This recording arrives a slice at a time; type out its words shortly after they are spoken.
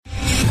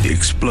The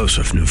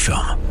explosive new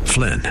film,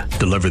 Flynn,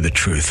 deliver the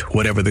truth,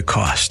 whatever the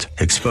cost,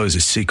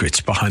 exposes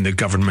secrets behind the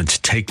government's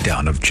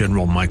takedown of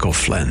General Michael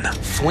Flynn.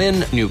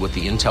 Flynn knew what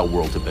the intel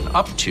world had been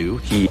up to.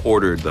 He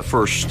ordered the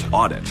first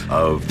audit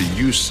of the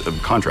use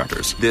of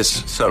contractors.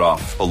 This set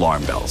off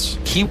alarm bells.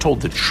 He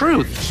told the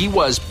truth. He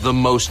was the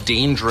most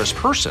dangerous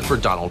person for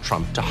Donald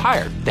Trump to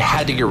hire. They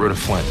had to get rid of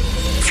Flynn.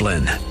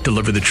 Flynn,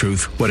 deliver the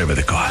truth, whatever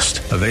the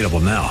cost. Available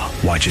now.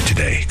 Watch it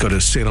today. Go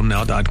to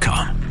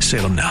salemnow.com.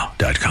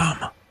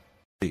 salemnow.com.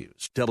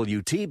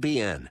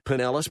 WTBN,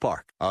 Pinellas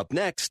Park. Up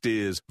next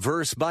is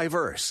Verse by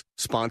Verse,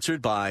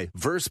 sponsored by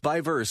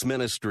Verse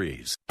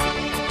Ministries.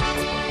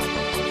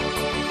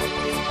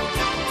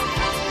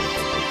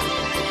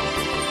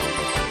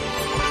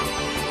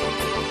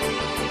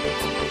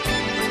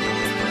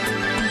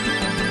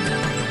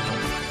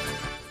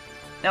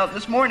 Now,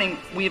 this morning,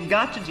 we have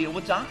got to deal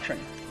with doctrine.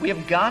 We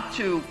have got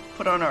to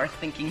put on our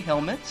thinking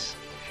helmets,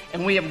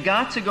 and we have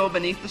got to go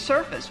beneath the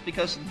surface,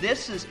 because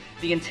this is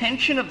the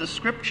intention of the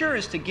Scripture,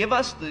 is to give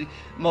us the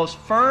most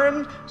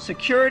firm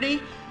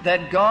security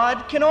that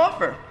God can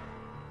offer.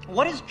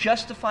 What does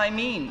justify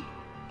mean?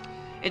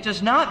 It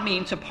does not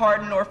mean to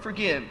pardon or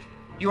forgive.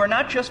 You are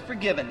not just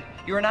forgiven.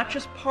 You are not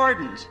just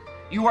pardoned.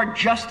 You are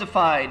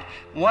justified.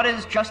 What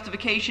is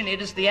justification?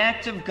 It is the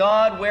act of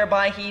God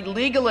whereby He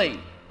legally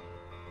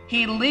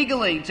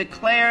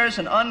declares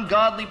an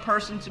ungodly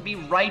person to be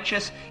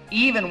righteous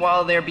even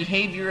while their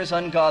behavior is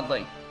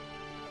ungodly.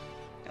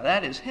 Now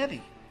that is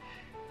heavy.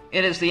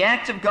 It is the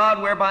act of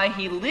God whereby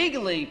He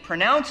legally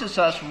pronounces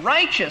us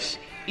righteous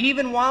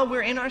even while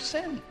we're in our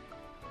sin.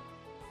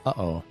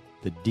 The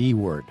D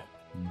word,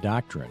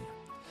 doctrine.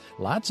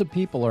 Lots of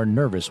people are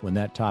nervous when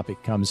that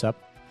topic comes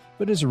up,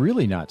 but it's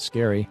really not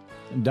scary.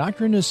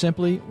 Doctrine is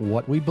simply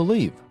what we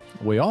believe.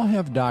 We all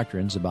have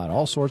doctrines about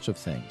all sorts of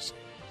things.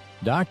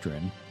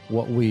 Doctrine,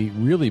 what we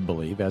really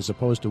believe as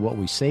opposed to what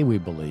we say we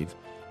believe,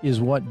 is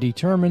what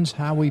determines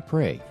how we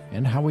pray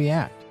and how we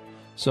act.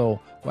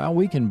 So, while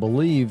we can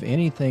believe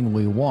anything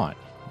we want,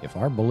 if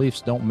our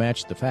beliefs don't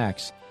match the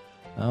facts,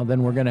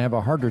 then we're going to have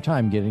a harder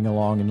time getting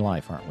along in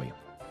life, aren't we?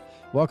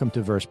 Welcome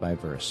to Verse by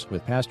Verse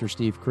with Pastor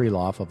Steve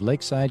Kreloff of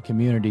Lakeside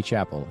Community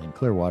Chapel in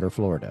Clearwater,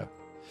 Florida.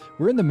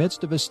 We're in the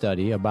midst of a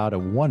study about a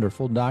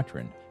wonderful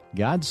doctrine,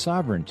 God's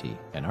sovereignty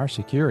and our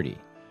security.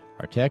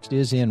 Our text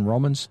is in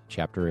Romans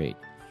chapter 8.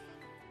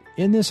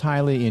 In this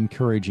highly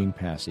encouraging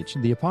passage,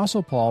 the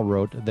Apostle Paul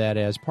wrote that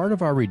as part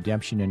of our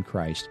redemption in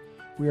Christ,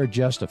 we are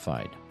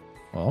justified.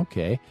 Well,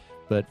 okay,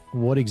 but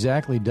what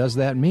exactly does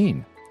that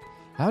mean?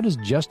 How does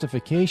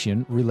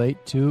justification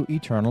relate to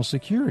eternal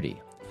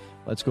security?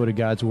 Let's go to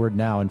God's Word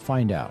now and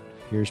find out.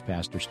 Here's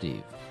Pastor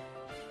Steve.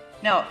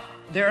 Now,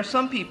 there are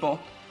some people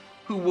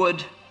who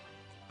would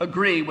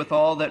agree with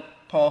all that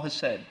Paul has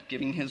said,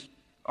 giving his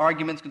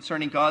arguments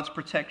concerning God's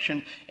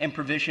protection and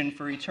provision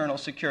for eternal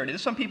security.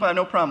 There's some people who have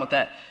no problem with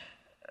that.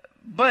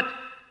 But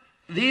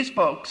these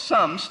folks,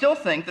 some, still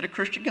think that a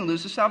Christian can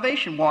lose his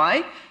salvation.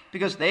 Why?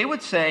 Because they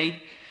would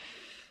say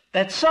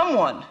that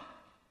someone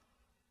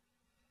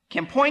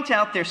can point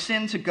out their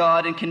sin to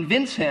God and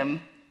convince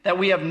Him that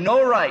we have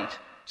no right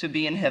to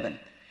be in heaven.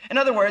 In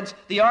other words,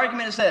 the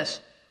argument is this: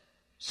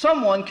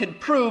 someone could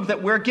prove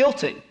that we're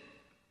guilty.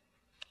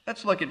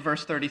 Let's look at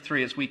verse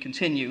 33 as we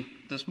continue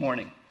this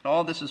morning.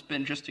 All this has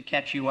been just to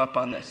catch you up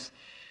on this.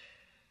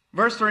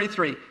 Verse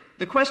 33,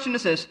 the question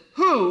is this: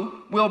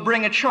 who will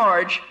bring a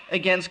charge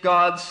against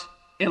God's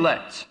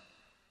elect?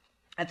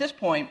 At this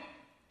point,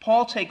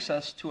 Paul takes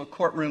us to a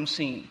courtroom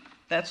scene.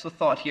 That's the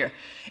thought here.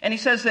 And he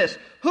says this: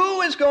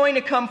 who is going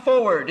to come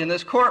forward in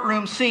this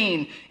courtroom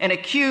scene and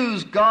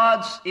accuse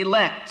God's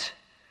elect?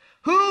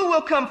 Who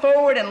will come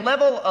forward and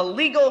level a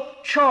legal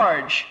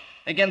charge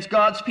against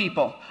God's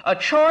people? A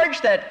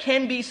charge that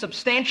can be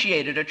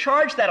substantiated, a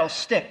charge that'll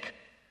stick.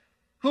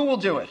 Who will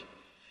do it?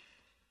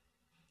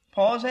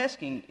 Paul is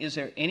asking, is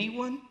there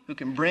anyone who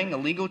can bring a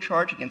legal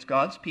charge against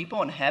God's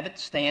people and have it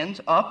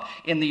stand up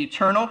in the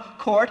eternal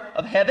court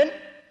of heaven?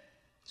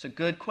 It's a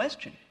good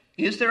question.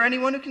 Is there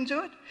anyone who can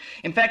do it?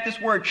 In fact, this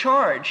word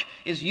charge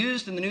is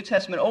used in the New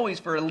Testament always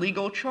for a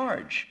legal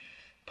charge.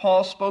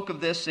 Paul spoke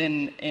of this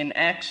in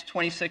Acts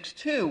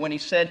 26:2 when he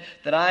said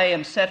that I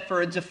am set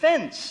for a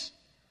defense.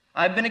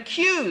 I've been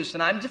accused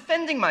and I'm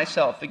defending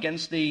myself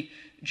against the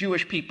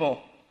Jewish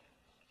people.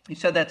 He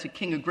said that to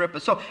King Agrippa.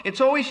 So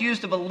it's always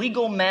used of a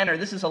legal manner.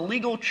 This is a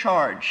legal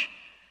charge.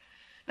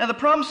 Now, the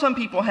problem some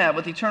people have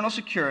with eternal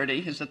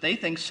security is that they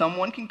think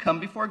someone can come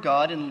before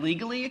God and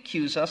legally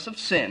accuse us of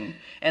sin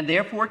and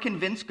therefore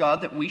convince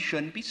God that we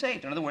shouldn't be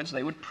saved. In other words,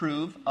 they would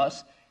prove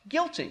us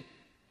guilty.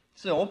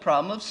 It's the old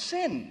problem of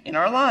sin in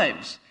our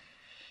lives.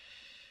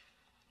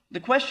 The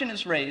question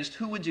is raised,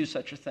 who would do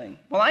such a thing?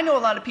 Well, I know a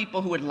lot of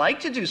people who would like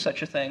to do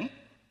such a thing.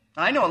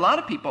 I know a lot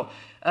of people.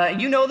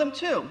 You know them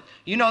too.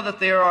 You know that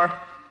there are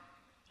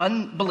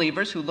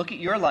unbelievers who look at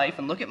your life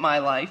and look at my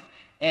life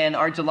and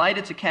are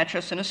delighted to catch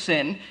us in a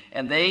sin,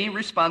 and they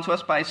respond to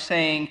us by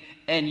saying,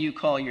 and you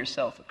call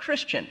yourself a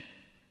Christian.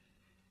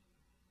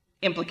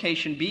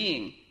 Implication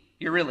being,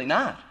 you're really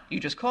not.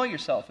 You just call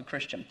yourself a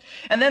Christian.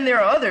 And then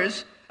there are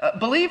others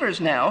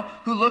Believers now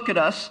who look at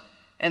us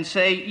and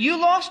say, you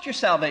lost your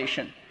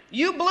salvation.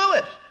 You blew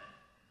it.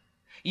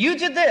 You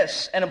did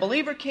this. And a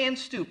believer can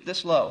stoop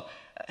this low.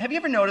 Have you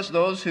ever noticed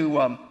those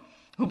who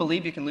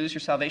believe you can lose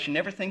your salvation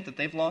never think that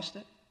they've lost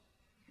it?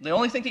 They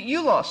only think that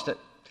you lost it.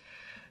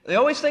 They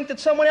always think that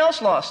someone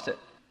else lost it.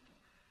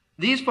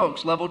 These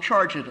folks level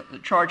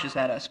charges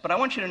at us, but I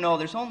want you to know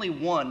there's only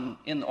one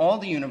in all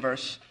the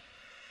universe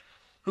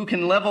who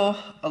can level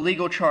a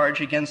legal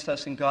charge against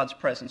us in God's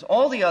presence.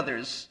 All the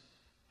others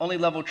only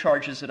level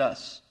charges at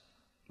us.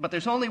 But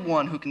there's only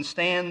one who can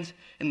stand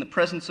in the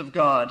presence of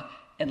God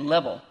and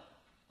level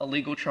a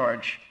legal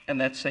charge, and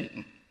that's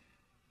Satan.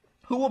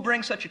 Who will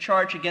bring such a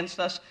charge against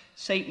us?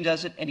 Satan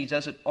does it, and he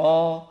does it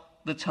all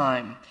the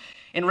time.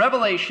 In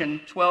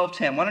Revelation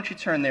 12:10, why don't you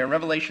turn there,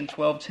 Revelation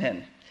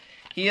 12:10.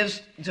 He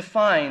is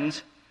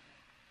defined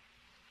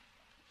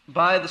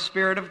by the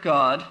Spirit of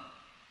God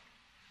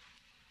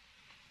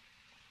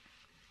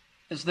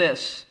as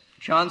this.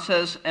 John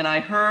says, and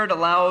I heard a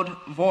loud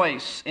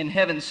voice in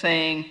heaven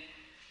saying,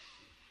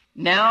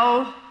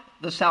 now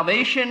the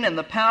salvation and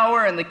the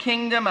power and the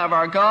kingdom of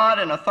our God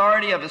and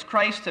authority of his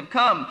Christ have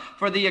come.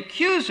 For the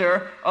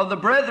accuser of the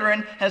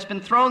brethren has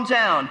been thrown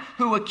down,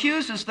 who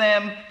accuses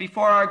them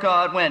before our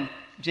God when?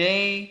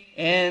 Day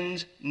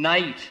and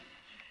night.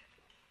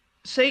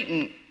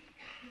 Satan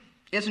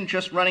isn't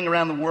just running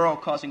around the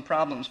world causing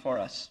problems for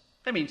us.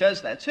 I mean, he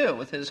does that too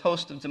with his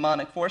host of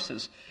demonic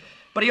forces.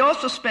 But he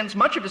also spends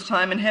much of his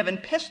time in heaven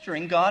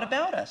pestering God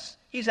about us.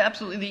 He's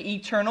absolutely the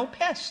eternal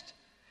pest.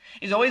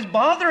 He's always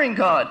bothering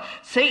God.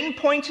 Satan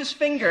points his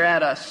finger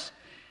at us,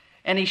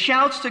 and he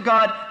shouts to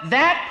God,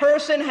 that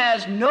person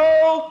has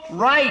no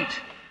right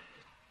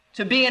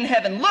to be in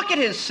heaven. Look at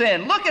his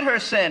sin. Look at her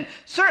sin.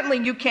 Certainly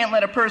you can't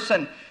let a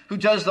person who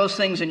does those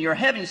things in your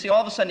heaven. You see,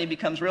 all of a sudden he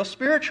becomes real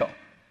spiritual.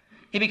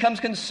 He becomes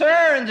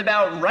concerned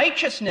about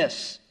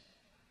righteousness.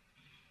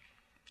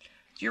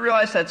 Do you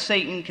realize that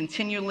Satan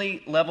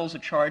continually levels a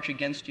charge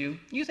against you?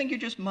 You think you're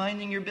just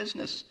minding your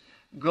business,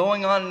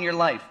 going on in your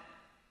life.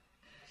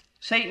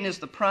 Satan is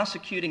the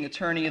prosecuting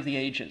attorney of the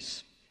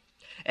ages.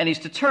 And he's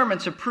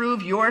determined to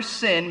prove your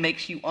sin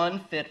makes you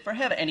unfit for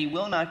heaven. And he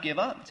will not give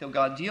up until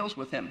God deals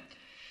with him.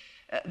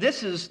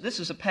 This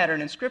is a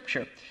pattern in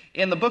Scripture.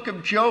 In the book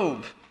of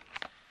Job,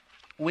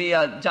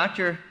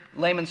 Dr.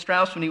 Lehman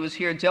Strauss, when he was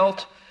here,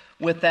 dealt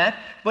with that.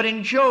 But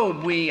in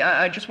Job,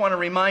 I just want to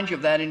remind you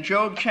of that. In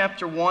Job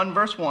chapter 1,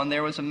 verse 1,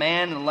 there was a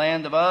man in the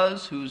land of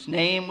Uz whose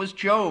name was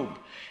Job.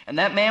 And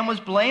that man was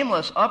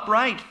blameless,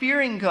 upright,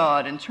 fearing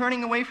God, and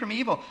turning away from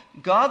evil.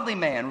 Godly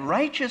man,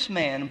 righteous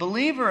man,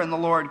 believer in the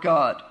Lord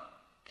God.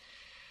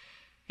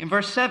 In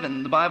verse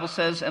 7, the Bible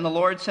says, and the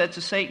Lord said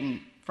to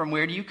Satan, from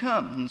where do you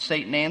come? And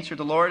Satan answered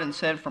the Lord and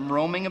said, from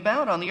roaming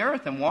about on the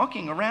earth and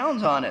walking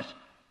around on it.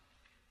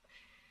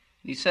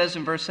 He says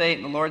in verse 8,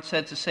 and the Lord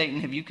said to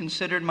Satan, have you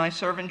considered my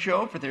servant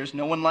Job? For there is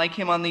no one like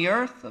him on the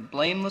earth, a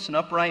blameless and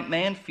upright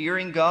man,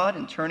 fearing God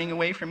and turning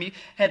away from evil.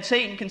 Had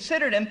Satan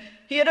considered him,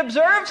 he had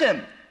observed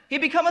him. He'd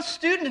become a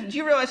student. Do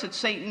you realize that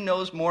Satan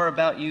knows more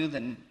about you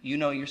than you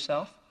know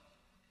yourself?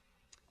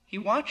 He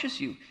watches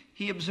you.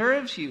 He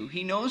observes you.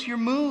 He knows your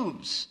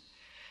moves.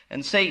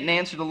 And Satan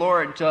answered the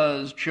Lord,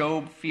 does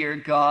Job fear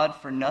God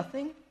for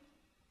nothing?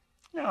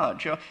 No,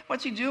 Job.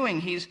 What's he doing?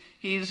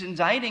 He's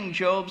indicting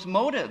Job's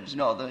motives.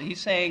 No, he's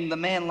saying the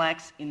man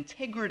lacks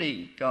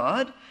integrity,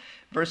 God.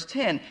 Verse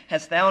 10,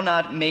 hast thou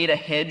not made a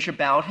hedge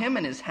about him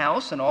and his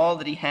house and all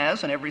that he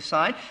has on every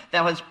side?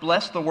 Thou hast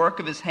blessed the work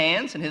of his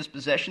hands, and his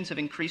possessions have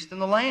increased in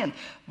the land.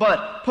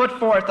 But put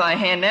forth thy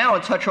hand now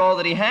and touch all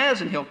that he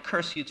has, and he'll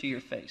curse you to your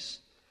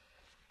face.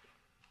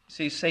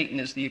 See, Satan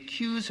is the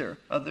accuser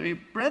of the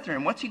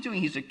brethren. What's he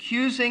doing? He's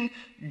accusing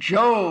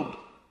Job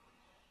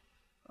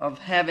of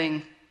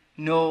having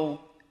no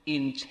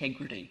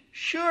integrity.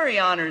 Sure, he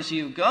honors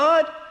you,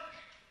 God.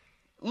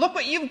 Look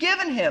what you've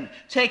given him.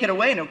 Take it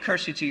away and he'll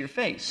curse you to your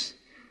face.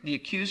 The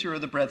accuser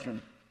of the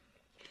brethren.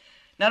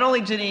 Not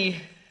only did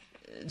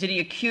he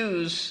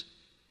accuse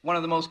one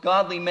of the most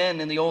godly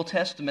men in the Old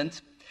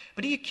Testament,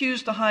 but he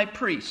accused the high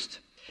priest.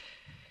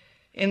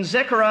 In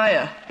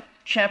Zechariah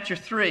chapter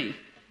 3,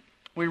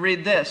 we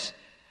read this.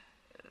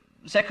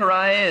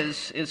 Zechariah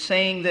is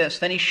saying this.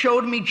 Then he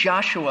showed me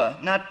Joshua,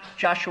 not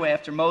Joshua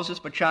after Moses,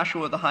 but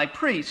Joshua the high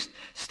priest,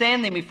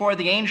 standing before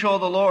the angel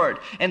of the Lord,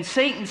 and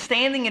Satan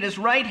standing at his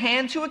right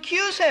hand to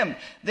accuse him.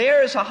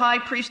 There is a high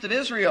priest of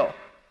Israel,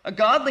 a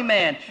godly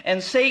man,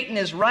 and Satan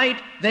is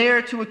right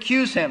there to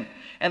accuse him.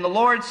 And the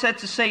Lord said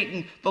to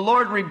Satan, the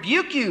Lord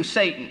rebuke you,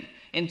 Satan.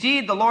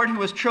 Indeed, the Lord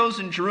who has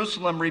chosen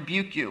Jerusalem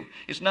rebuke you.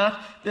 Is not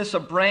this a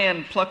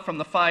brand plucked from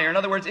the fire? In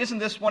other words, isn't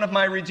this one of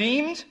my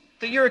redeemed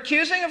that you're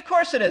accusing? Of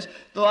course it is.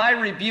 Though I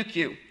rebuke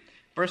you.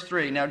 Verse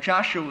 3, now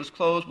Joshua was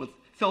clothed with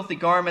filthy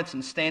garments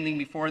and standing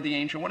before the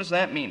angel. What does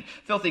that mean?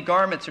 Filthy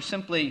garments are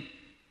simply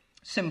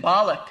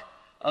symbolic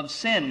of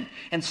sin.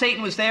 And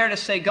Satan was there to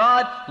say,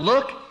 God,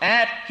 look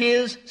at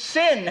his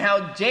sin.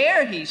 How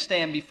dare he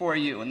stand before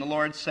you? And the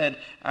Lord said,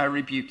 I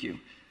rebuke you.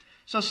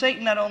 So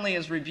Satan not only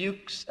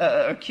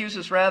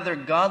accuses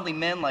godly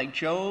men like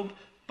Job,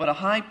 but a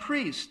high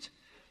priest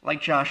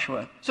like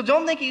Joshua. So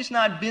don't think he's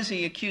not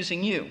busy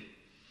accusing you.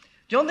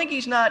 Don't think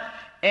he's not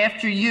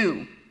after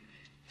you.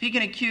 If he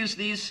can accuse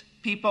these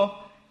people,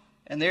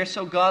 and they're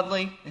so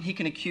godly, then he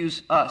can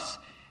accuse us.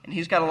 And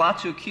he's got a lot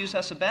to accuse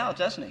us about,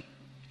 doesn't he?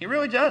 He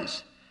really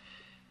does.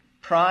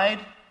 Pride,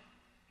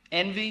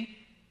 envy,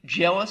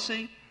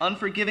 jealousy,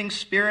 unforgiving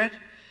spirit,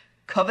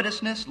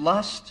 covetousness,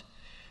 lust,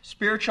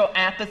 spiritual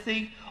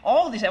apathy,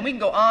 all of these. And we can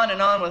go on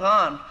and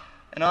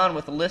on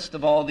with a list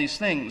of all these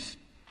things.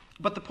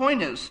 But the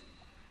point is,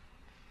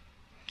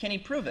 can he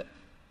prove it?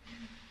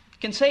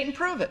 Can Satan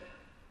prove it?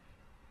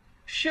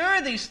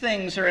 Sure, these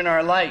things are in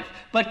our life,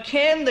 but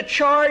can the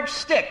charge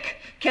stick?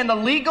 Can the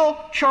legal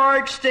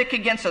charge stick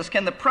against us?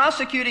 Can the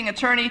prosecuting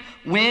attorney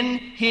win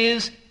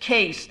his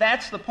case?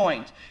 That's the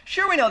point.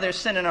 Sure, we know there's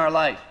sin in our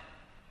life,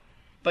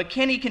 but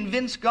can he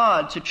convince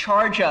God to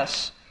charge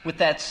us with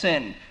that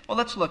sin? Well,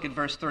 let's look at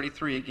verse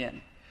 33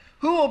 again.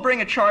 Who will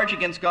bring a charge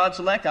against God's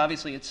elect?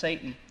 Obviously, it's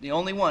Satan, the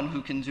only one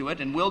who can do it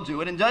and will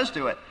do it and does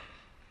do it.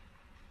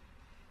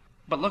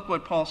 But look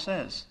what Paul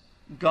says.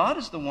 God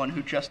is the one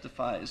who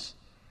justifies.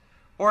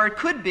 Or it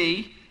could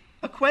be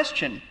a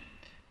question,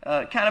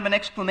 kind of an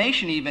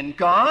exclamation even.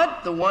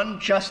 God, the one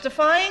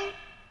justifying?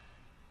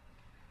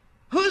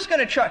 Who's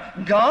going to charge?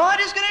 God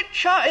is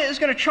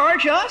going to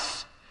charge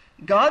us?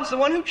 God's the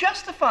one who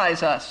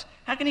justifies us.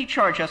 How can he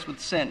charge us with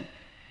sin?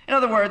 In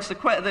other words, the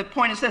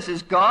point is this: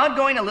 is God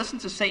going to listen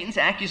to Satan's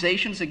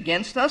accusations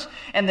against us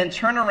and then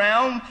turn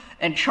around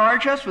and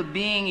charge us with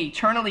being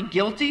eternally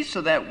guilty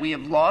so that we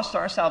have lost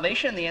our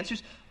salvation? And the answer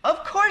is,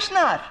 of course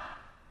not.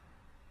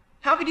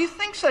 How could you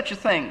think such a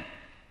thing?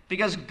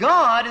 Because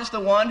God is the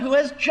one who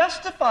has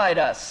justified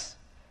us.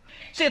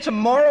 See, it's a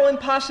moral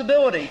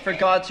impossibility for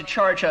God to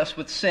charge us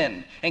with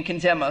sin and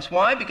condemn us.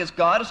 Why? Because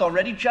God has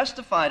already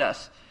justified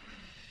us.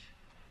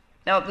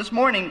 Now, this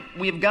morning,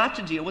 we have got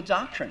to deal with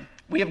doctrine.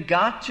 We have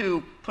got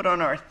to put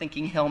on our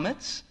thinking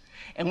helmets,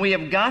 and we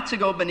have got to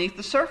go beneath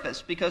the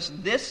surface, because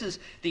this is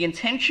the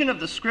intention of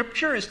the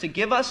Scripture, is to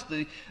give us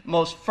the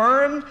most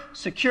firm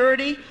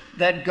security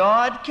that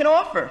God can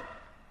offer.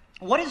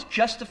 What does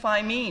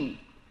justify mean?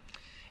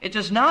 It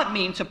does not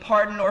mean to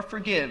pardon or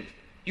forgive.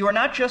 You are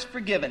not just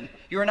forgiven.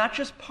 You are not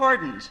just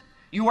pardoned.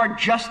 You are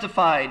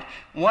justified.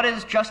 What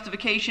is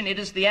justification? It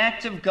is the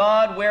act of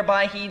God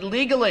whereby He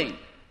legally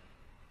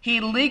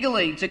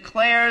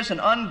declares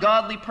an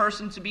ungodly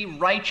person to be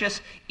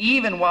righteous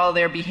even while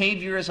their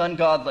behavior is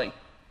ungodly.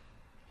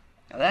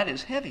 Now that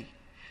is heavy.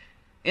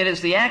 It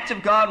is the act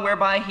of God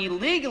whereby He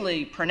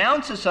legally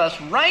pronounces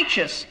us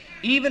righteous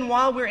even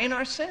while we're in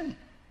our sin.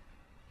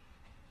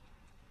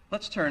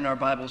 Let's turn our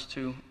Bibles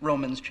to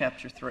Romans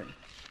chapter 3.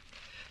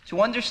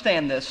 To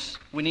understand this,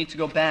 we need to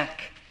go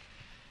back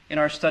in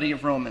our study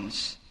of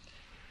Romans.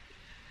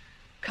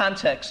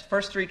 Context.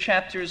 First 3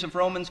 chapters of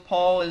Romans,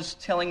 Paul is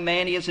telling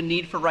man he has a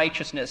need for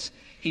righteousness.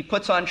 He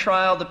puts on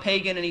trial the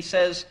pagan and he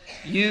says,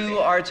 you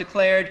are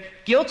declared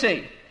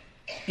guilty.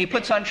 He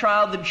puts on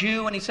trial the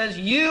Jew and he says,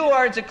 you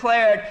are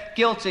declared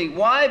guilty.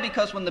 Why?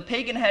 Because when the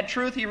pagan had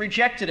truth, he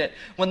rejected it.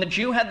 When the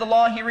Jew had the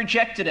law, he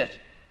rejected it.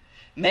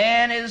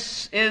 Man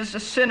is a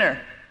sinner.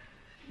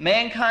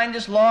 Mankind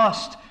is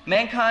lost.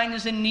 Mankind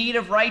is in need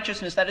of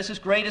righteousness. That is his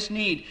greatest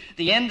need.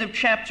 The end of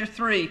chapter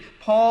 3,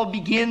 Paul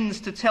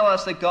begins to tell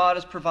us that God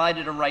has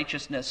provided a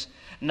righteousness,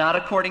 not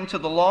according to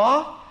the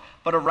law,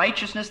 but a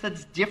righteousness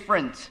that's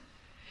different.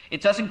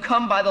 It doesn't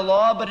come by the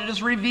law, but it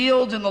is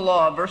revealed in the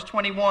law. Verse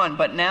 21,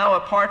 but now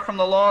apart from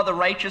the law, the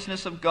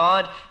righteousness of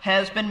God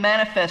has been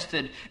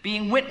manifested,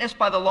 being witnessed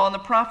by the law and the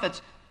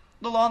prophets.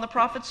 The law and the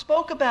prophets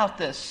spoke about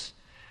this.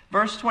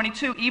 Verse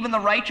 22, even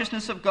the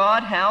righteousness of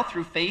God, how?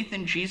 Through faith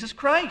in Jesus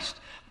Christ.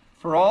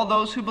 For all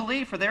those who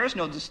believe, for there is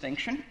no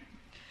distinction.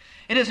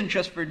 It isn't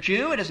just for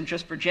Jew, it isn't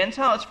just for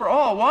Gentile, it's for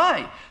all.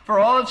 Why? For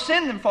all have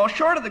sinned and fall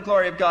short of the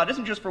glory of God. It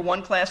isn't just for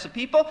one class of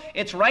people,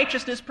 it's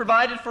righteousness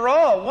provided for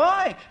all.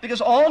 Why?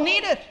 Because all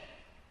need it.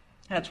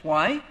 That's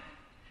why.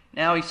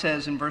 Now he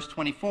says in verse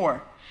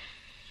 24,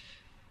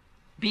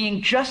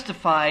 being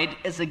justified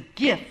as a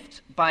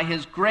gift by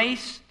His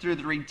grace through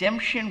the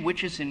redemption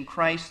which is in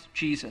Christ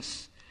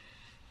Jesus.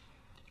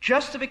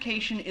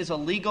 Justification is a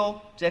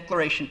legal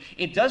declaration.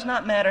 It does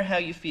not matter how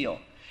you feel.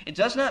 It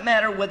does not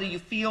matter whether you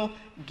feel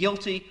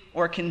guilty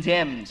or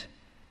condemned.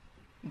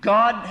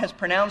 God has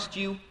pronounced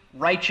you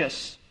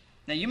righteous.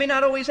 Now, you may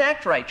not always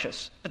act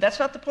righteous, but that's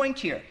not the point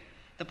here.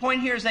 The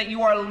point here is that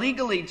you are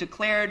legally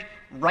declared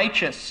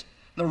righteous.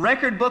 The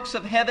record books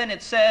of heaven,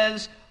 it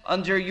says,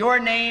 under your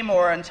name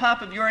or on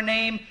top of your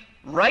name,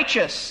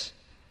 righteous.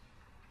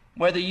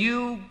 Whether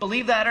you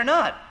believe that or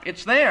not,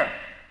 it's there.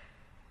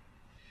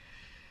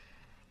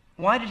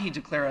 Why did He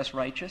declare us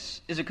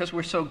righteous? Is it because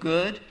we're so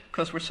good?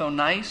 Because we're so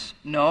nice?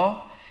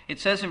 No. It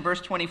says in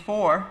verse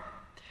 24,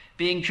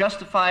 being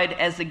justified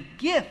as a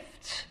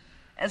gift.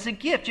 As a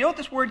gift. You know what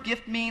this word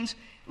gift means?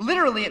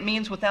 Literally, it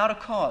means without a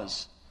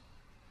cause.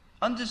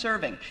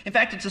 Undeserving. In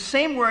fact, it's the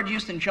same word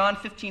used in John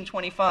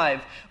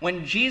 15:25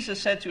 when Jesus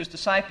said to His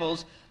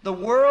disciples, the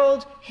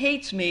world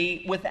hates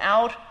me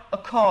without a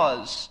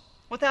cause.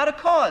 Without a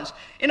cause.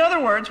 In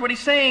other words, what He's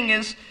saying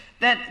is,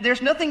 that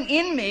there's nothing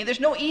in me, there's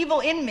no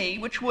evil in me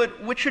which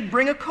should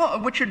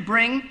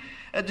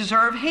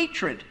deserve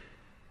hatred.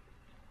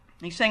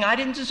 He's saying, I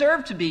didn't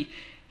deserve to be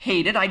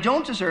hated. I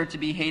don't deserve to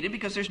be hated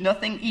because there's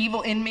nothing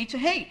evil in me to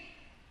hate.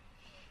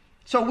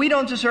 So we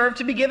don't deserve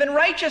to be given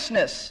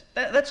righteousness.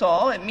 That's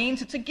all. It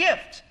means it's a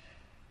gift.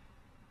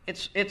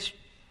 It's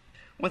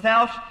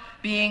without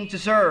being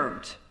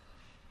deserved.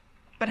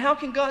 But how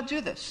can God do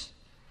this?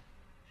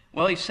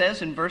 Well, he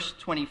says in verse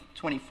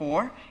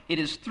 24, it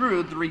is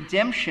through the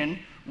redemption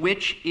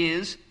which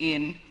is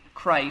in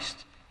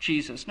Christ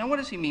Jesus. Now, what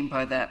does he mean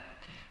by that?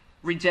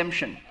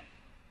 Redemption.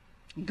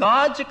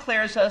 God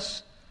declares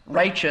us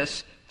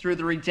righteous through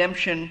the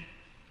redemption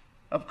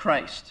of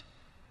Christ.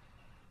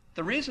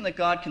 The reason that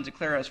God can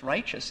declare us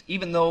righteous,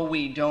 even though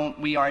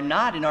we are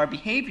not in our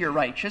behavior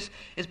righteous,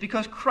 is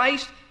because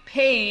Christ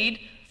paid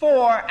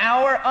for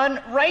our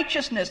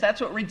unrighteousness.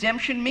 That's what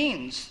redemption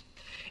means.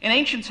 In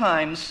ancient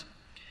times,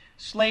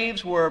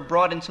 slaves were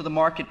brought into the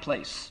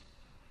marketplace,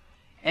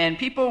 and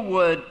people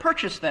would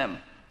purchase them.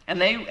 And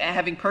they,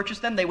 having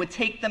purchased them, they would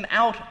take them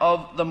out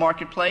of the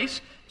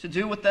marketplace to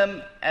do with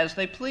them as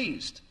they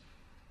pleased.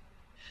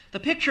 The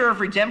picture of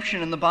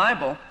redemption in the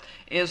Bible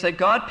is that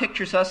God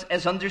pictures us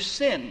as under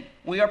sin.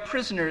 We are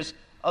prisoners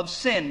of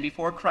sin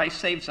before Christ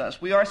saves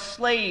us. We are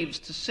slaves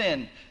to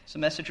sin. It's the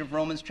message of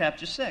Romans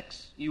chapter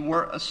 6. You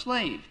were a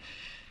slave.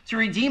 To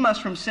redeem us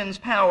from sin's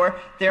power,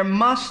 there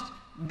must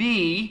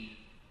be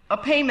a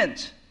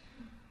payment.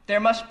 There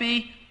must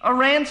be a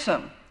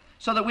ransom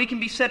so that we can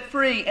be set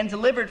free and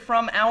delivered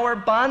from our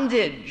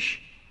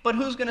bondage. But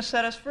who's going to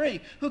set us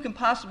free? Who can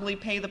possibly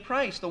pay the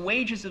price? The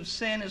wages of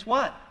sin is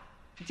what?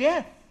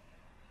 Death.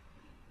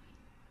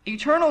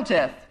 Eternal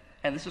death.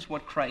 And this is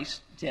what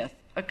Christ's death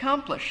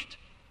accomplished.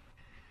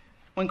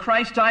 When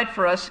Christ died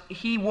for us,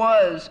 he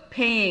was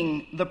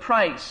paying the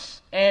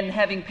price. And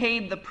having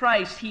paid the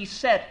price, he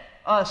set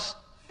us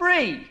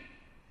free.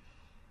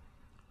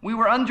 We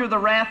were under the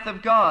wrath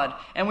of God,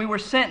 and we were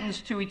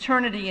sentenced to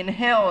eternity in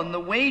hell, and the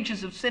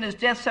wages of sin is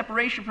death,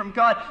 separation from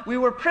God. We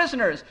were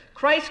prisoners.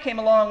 Christ came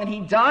along, and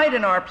he died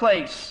in our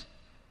place.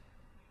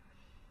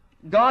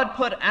 God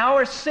put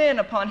our sin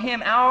upon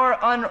him, our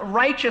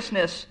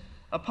unrighteousness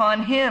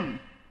upon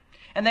him.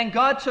 And then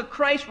God took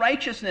Christ's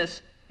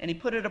righteousness, and he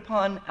put it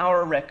upon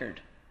our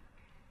record.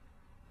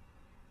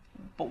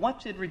 But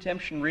what did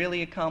redemption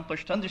really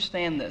accomplish? To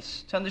understand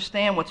this, to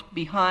understand what's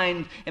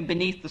behind and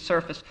beneath the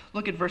surface,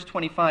 look at verse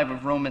 25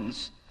 of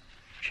Romans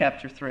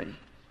chapter 3.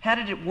 How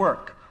did it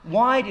work?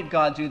 Why did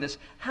God do this?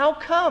 How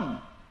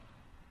come?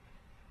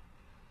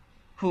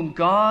 Whom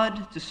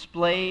God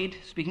displayed,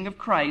 speaking of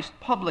Christ,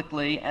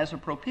 publicly as a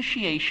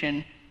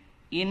propitiation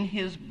in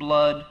his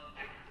blood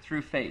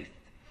through faith.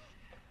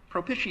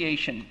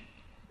 Propitiation,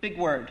 big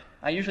word.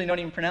 I usually don't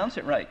even pronounce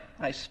it right.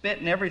 I spit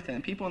and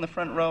everything. People in the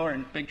front row are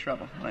in big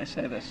trouble when I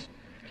say this.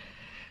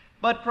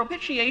 But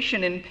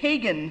propitiation in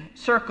pagan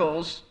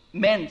circles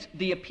meant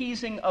the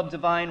appeasing of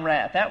divine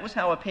wrath. That was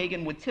how a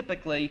pagan would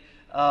typically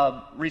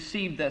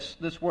receive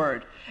this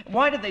word.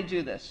 Why did they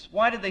do this?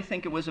 Why did they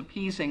think it was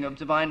appeasing of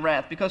divine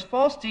wrath? Because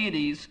false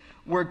deities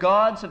were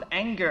gods of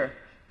anger,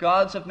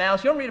 gods of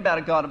malice. You don't read about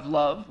a god of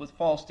love with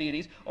false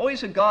deities.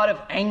 Always a god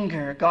of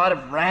anger, a god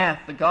of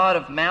wrath, a god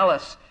of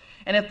malice.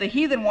 And if the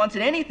heathen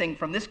wanted anything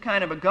from this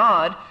kind of a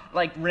god,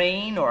 like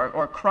rain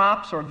or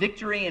crops or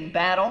victory in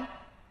battle,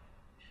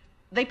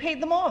 they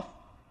paid them off.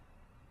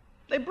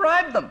 They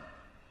bribed them.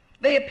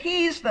 They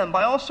appeased them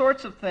by all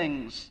sorts of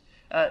things,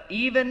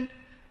 even,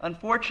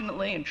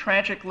 unfortunately and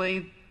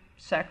tragically,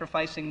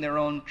 sacrificing their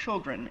own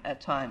children at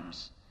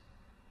times.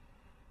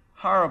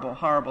 Horrible,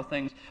 horrible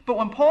things. But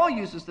when Paul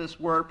uses this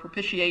word,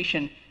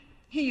 propitiation,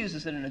 he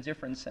uses it in a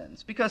different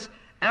sense, because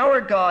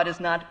our God is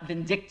not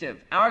vindictive.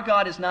 Our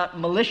God is not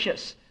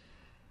malicious.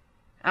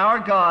 Our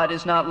God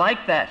is not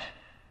like that.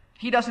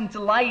 He doesn't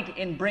delight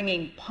in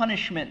bringing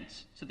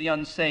punishment to the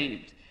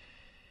unsaved.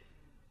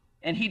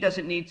 And he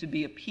doesn't need to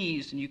be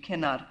appeased, and you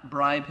cannot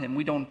bribe him.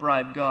 We don't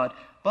bribe God.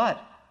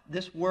 But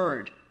this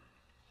word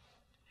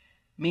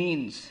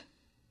means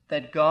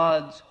that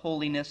God's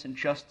holiness and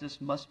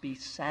justice must be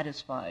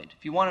satisfied.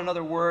 If you want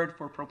another word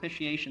for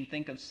propitiation,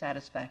 think of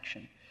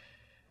satisfaction.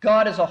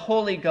 God is a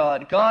holy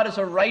God. God is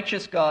a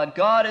righteous God.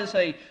 God is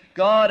a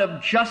God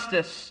of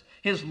justice.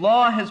 His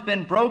law has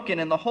been broken,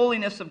 and the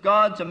holiness of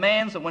God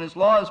demands that when his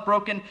law is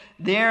broken,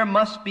 there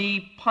must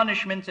be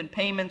punishment and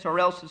payment, or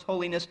else his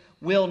holiness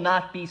will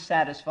not be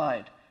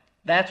satisfied.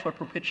 That's what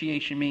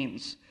propitiation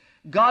means.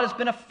 God has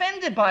been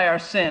offended by our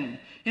sin.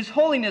 His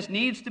holiness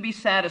needs to be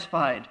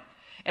satisfied.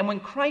 And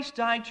when Christ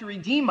died to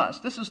redeem us,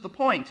 this is the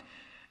point,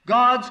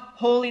 God's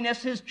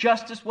holiness, his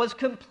justice was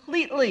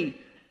completely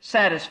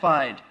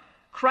satisfied.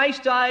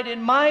 Christ died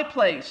in my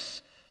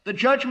place. The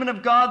judgment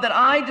of God that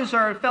I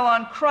deserved fell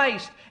on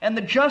Christ, and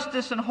the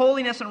justice and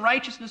holiness and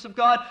righteousness of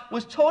God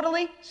was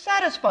totally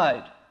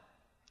satisfied.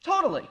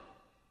 Totally.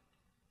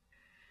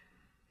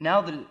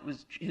 Now that it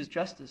was his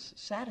justice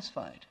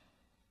satisfied,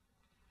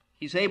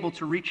 he's able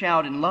to reach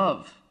out in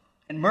love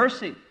and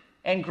mercy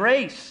and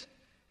grace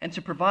and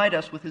to provide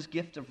us with his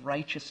gift of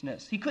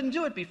righteousness. He couldn't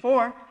do it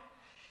before.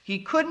 He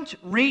couldn't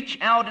reach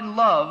out in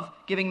love,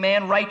 giving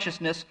man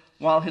righteousness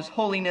while his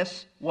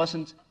holiness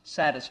wasn't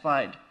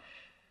satisfied.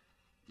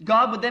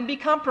 God would then be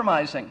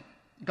compromising.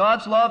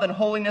 God's love and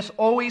holiness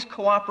always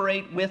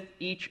cooperate with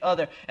each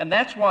other. And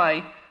that's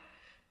why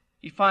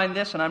you find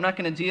this, and I'm not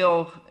going to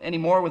deal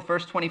anymore with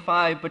verse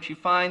 25, but you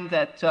find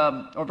that,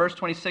 or verse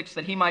 26,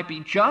 that he might be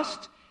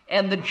just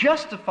and the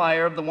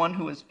justifier of the one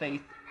who has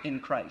faith in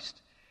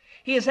Christ.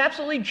 He is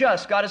absolutely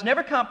just. God has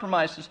never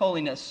compromised his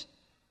holiness,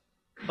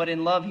 but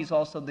in love he's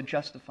also the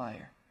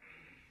justifier,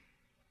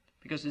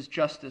 because his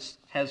justice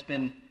has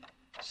been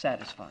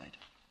satisfied.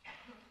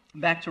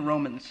 Back to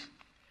Romans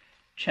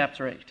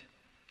chapter 8.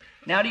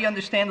 Now do you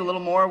understand a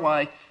little more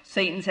why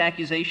Satan's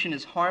accusation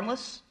is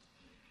harmless?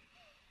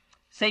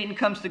 Satan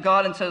comes to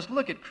God and says,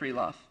 look at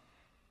Krylov.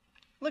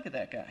 Look at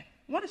that guy.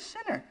 What a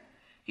sinner.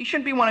 He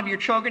shouldn't be one of your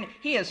children.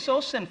 He is so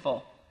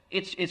sinful.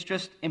 It's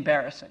just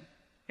embarrassing.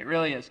 It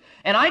really is.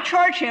 And I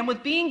charge him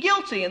with being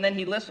guilty. And then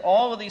he lists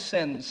all of these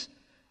sins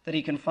that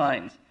he can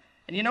find.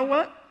 And you know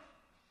what?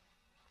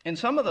 In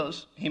some of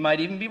those, he might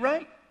even be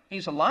right.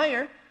 He's a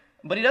liar.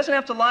 But he doesn't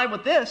have to lie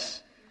with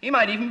this. He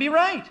might even be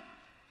right.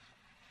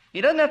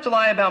 He doesn't have to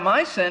lie about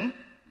my sin.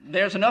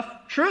 There's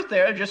enough truth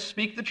there to just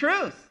speak the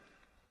truth.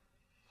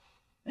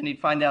 And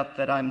he'd find out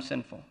that I'm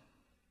sinful.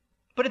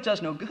 But it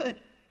does no good.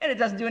 And it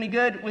doesn't do any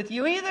good with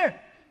you either.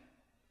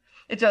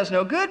 It does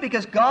no good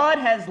because God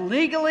has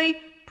legally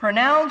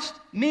pronounced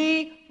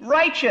me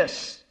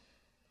righteous.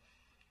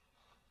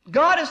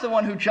 God is the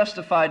one who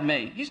justified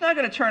me. He's not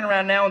going to turn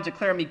around now and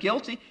declare me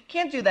guilty.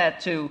 Can't do that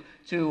to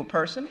a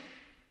person.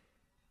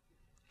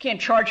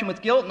 Can't charge him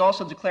with guilt and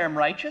also declare him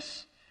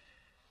righteous.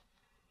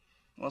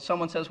 Well,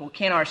 someone says, well,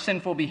 can our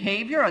sinful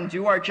behavior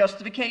undo our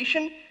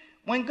justification?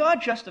 When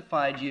God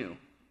justified you,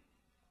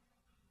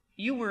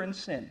 you were in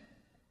sin.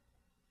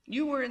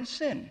 You were in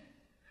sin.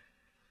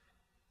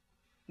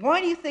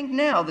 Why do you think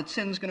now that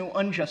sin's going to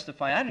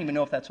unjustify? I don't even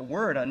know if that's a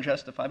word,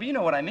 unjustify, but you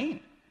know what I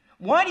mean.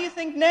 Why do you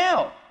think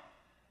now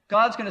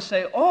God's going to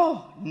say,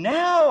 oh,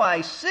 now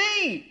I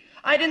see.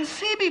 I didn't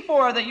see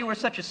before that you were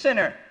such a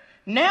sinner.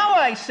 Now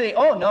I see.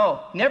 Oh,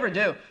 no, never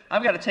do.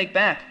 I've got to take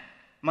back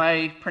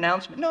my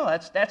pronouncement. No,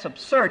 that's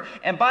absurd.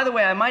 And by the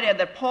way, I might add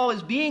that Paul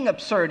is being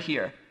absurd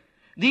here.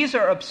 These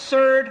are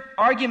absurd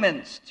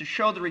arguments to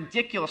show the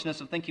ridiculousness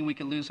of thinking we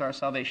can lose our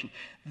salvation.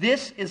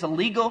 This is a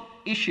legal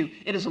issue.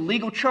 It is a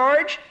legal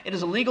charge. It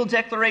is a legal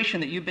declaration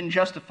that you've been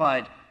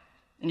justified.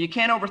 And you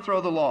can't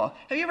overthrow the law.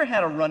 Have you ever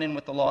had a run-in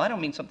with the law? I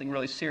don't mean something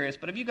really serious,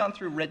 but have you gone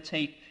through red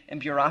tape and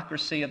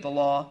bureaucracy of the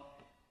law?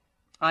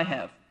 I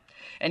have.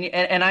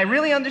 And I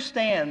really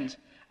understand,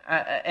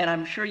 and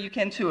I'm sure you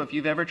can too, if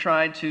you've ever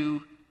tried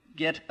to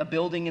get a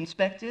building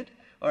inspected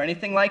or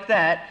anything like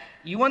that,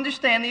 you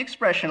understand the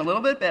expression a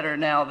little bit better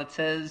now that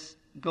says,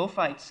 go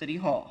fight City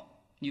Hall.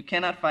 You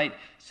cannot fight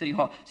City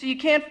Hall. So you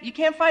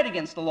can't fight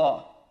against the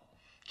law.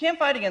 You can't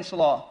fight against the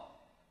law.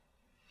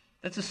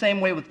 That's the same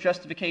way with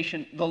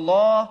justification. The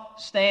law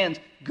stands.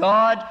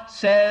 God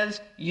says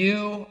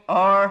you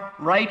are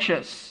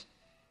righteous.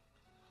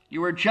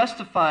 You are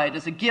justified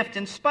as a gift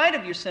in spite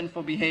of your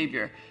sinful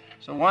behavior.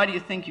 So why do you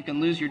think you can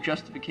lose your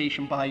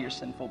justification by your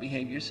sinful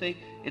behavior? See,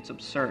 it's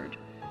absurd.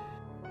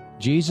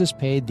 Jesus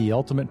paid the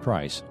ultimate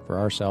price for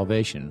our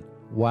salvation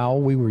while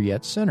we were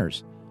yet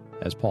sinners,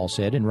 as Paul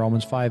said in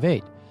Romans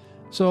 5:8.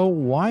 So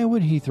why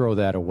would he throw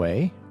that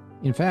away?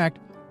 In fact,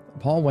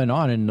 Paul went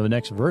on in the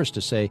next verse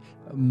to say,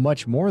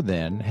 much more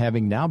than,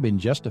 having now been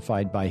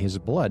justified by his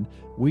blood,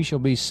 we shall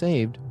be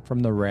saved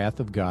from the wrath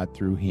of God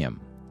through him.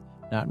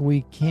 Not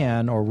we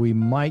can or we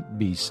might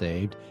be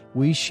saved,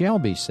 we shall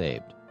be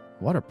saved.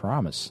 What a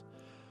promise.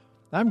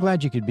 I'm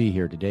glad you could be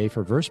here today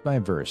for Verse by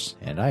Verse,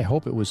 and I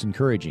hope it was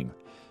encouraging.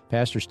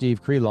 Pastor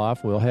Steve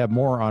Krylov will have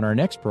more on our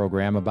next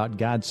program about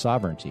God's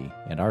sovereignty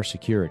and our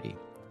security.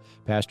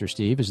 Pastor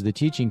Steve is the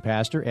teaching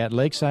pastor at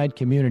Lakeside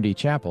Community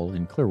Chapel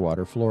in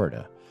Clearwater,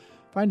 Florida.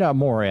 Find out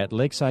more at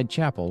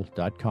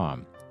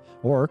lakesidechapel.com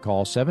or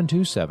call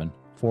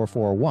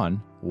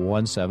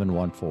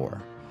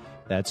 727-441-1714.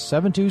 That's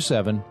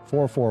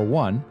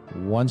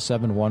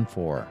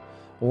 727-441-1714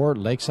 or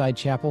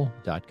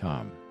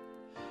lakesidechapel.com.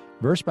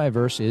 Verse by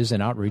Verse is an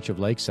outreach of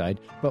Lakeside,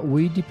 but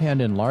we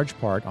depend in large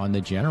part on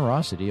the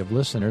generosity of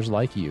listeners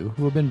like you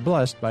who have been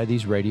blessed by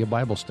these radio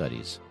Bible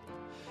studies.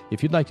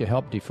 If you'd like to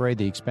help defray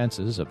the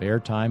expenses of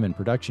airtime and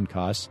production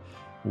costs,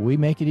 we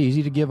make it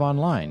easy to give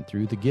online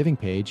through the giving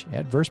page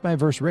at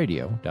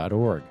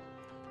versebyverseradio.org.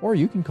 Or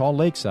you can call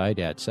Lakeside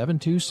at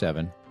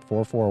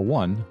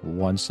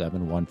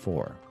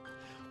 727-441-1714.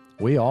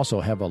 We also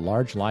have a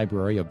large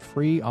library of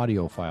free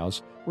audio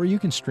files where you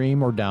can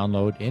stream or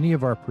download any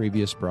of our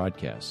previous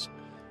broadcasts.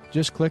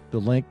 Just click the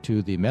link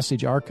to the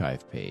Message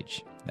Archive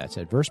page. That's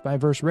at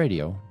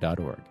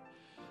versebyverseradio.org.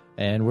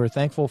 And we're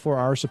thankful for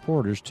our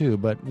supporters too,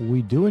 but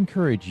we do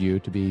encourage you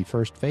to be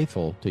first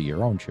faithful to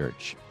your own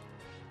church.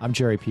 I'm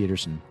Jerry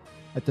Peterson.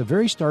 At the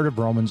very start of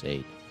Romans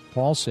 8,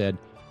 Paul said,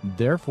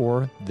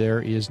 "Therefore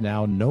there is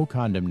now no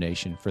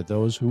condemnation for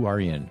those who are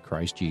in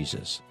Christ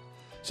Jesus."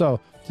 So,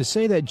 to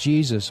say that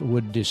Jesus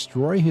would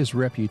destroy his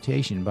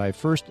reputation by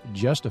first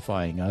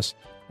justifying us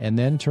and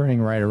then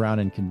turning right around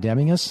and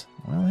condemning us,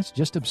 well, that's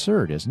just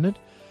absurd, isn't it?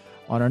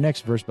 On our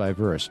next Verse by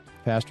Verse,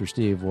 Pastor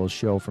Steve will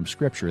show from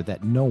Scripture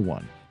that no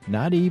one,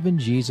 not even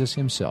Jesus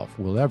himself,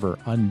 will ever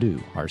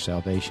undo our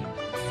salvation.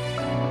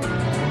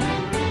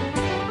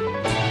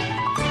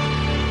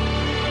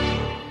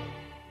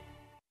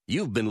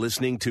 You've been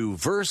listening to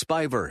Verse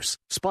by Verse,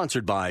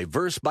 sponsored by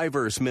Verse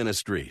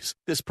Ministries.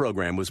 This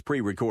program was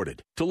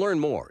pre-recorded. To learn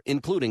more,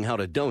 including how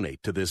to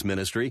donate to this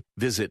ministry,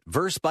 visit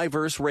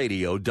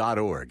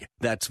versebyverseradio.org.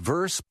 That's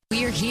Verse.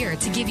 We're here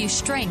to give you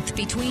strength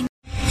between...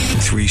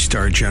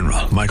 3-star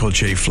General Michael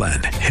J.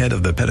 Flynn, head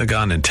of the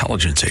Pentagon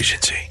Intelligence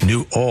Agency,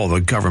 knew all the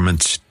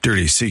government's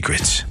dirty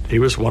secrets. He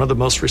was one of the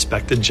most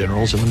respected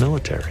generals in the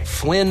military.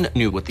 Flynn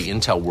knew what the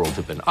intel world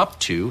had been up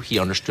to. He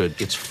understood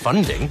its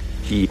funding.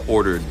 He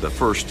ordered the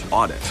first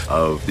audit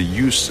of the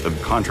use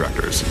of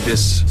contractors.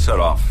 This set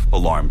off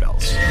alarm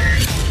bells.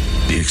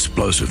 The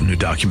explosive new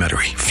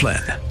documentary,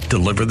 Flynn,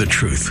 Deliver the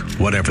Truth,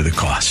 Whatever the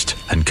Cost,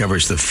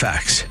 uncovers the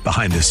facts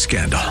behind this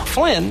scandal.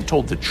 Flynn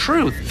told the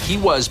truth. He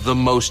was the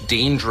most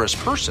dangerous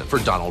person for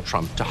Donald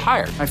Trump to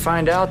hire. I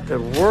find out the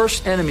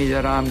worst enemy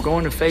that I'm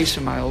going to face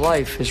in my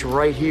life is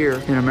right here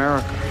in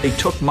America. They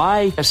took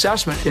my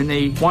assessment and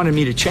they wanted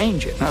me to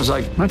change it. And I was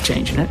like, I'm not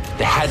changing it.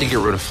 They had to get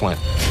rid of Flynn.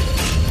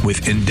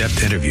 With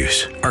in-depth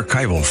interviews,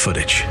 archival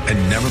footage,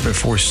 and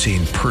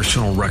never-before-seen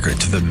personal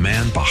records of the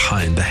man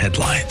behind the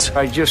headlines.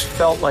 I just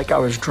felt like I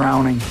was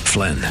drowning.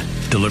 Flynn,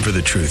 Deliver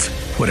the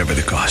Truth, Whatever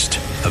the Cost.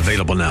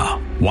 Available now.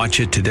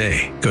 Watch it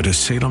today. Go to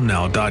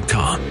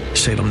salemnow.com.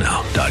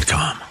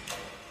 salemnow.com.